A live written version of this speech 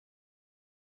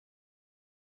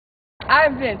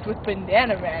I'm Vince with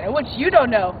Banana Man, and what you don't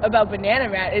know about Banana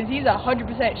Man is he's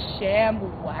 100%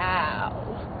 Shamwow.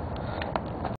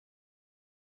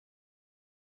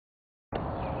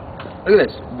 Look at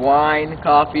this. Wine,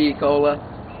 coffee, cola.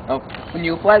 Oh, when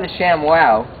you apply the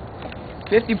Shamwow,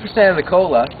 50% of the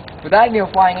cola, without even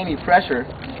applying any pressure,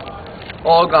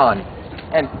 all gone.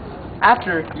 And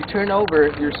after you turn over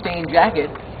your stained jacket,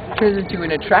 it turns into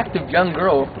an attractive young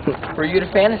girl for you to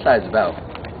fantasize about.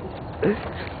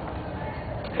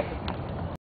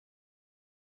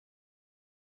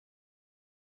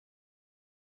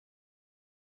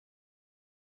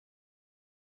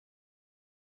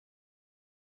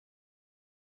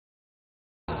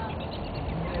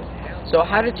 So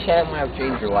how did Shamwow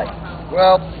change your life?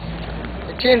 Well,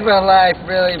 it changed my life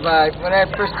really by when I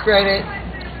first tried it,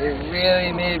 it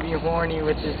really made me horny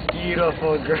with this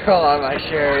beautiful girl on my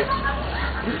shirt.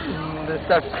 This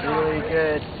stuff's really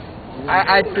good.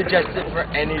 I'd suggest it for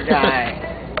any guy.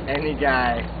 Any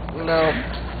guy. You know.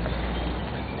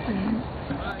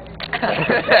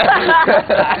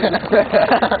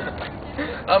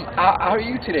 How are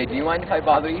you today? Do you mind if I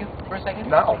bother you for a second?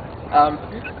 No.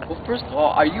 Well, first of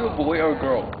all, are you a boy or a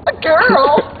girl? A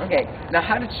girl? Okay, now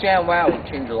how did Shamwow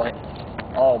change your life?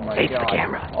 Oh my Face god. the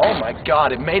camera. Oh my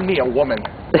god, it made me a woman.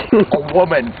 A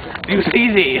woman. Do you see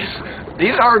these?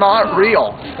 These are not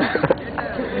real.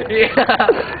 Yeah.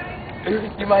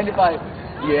 You mind if I...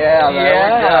 Yeah,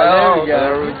 there we go.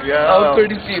 There we go. Oh,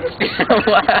 courtesy of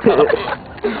Shamwow.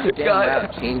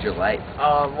 Shamwow changed your life.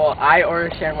 Well, I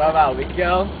ordered Shamwow about a week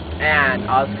ago, and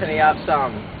I was putting up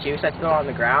some juice I spilled on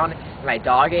the ground, and my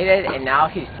dog ate it, and now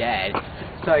he's dead.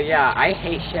 So yeah, I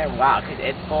hate Shamwow because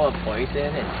it's full of poison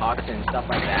and toxins and stuff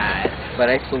like that. But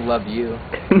I still love you.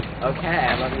 Okay,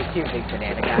 I love you too, big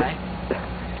banana guy.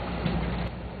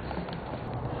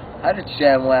 How did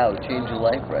Shamwow change your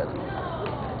life, Riley?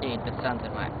 Dude, the sun's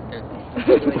in my...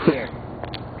 Here.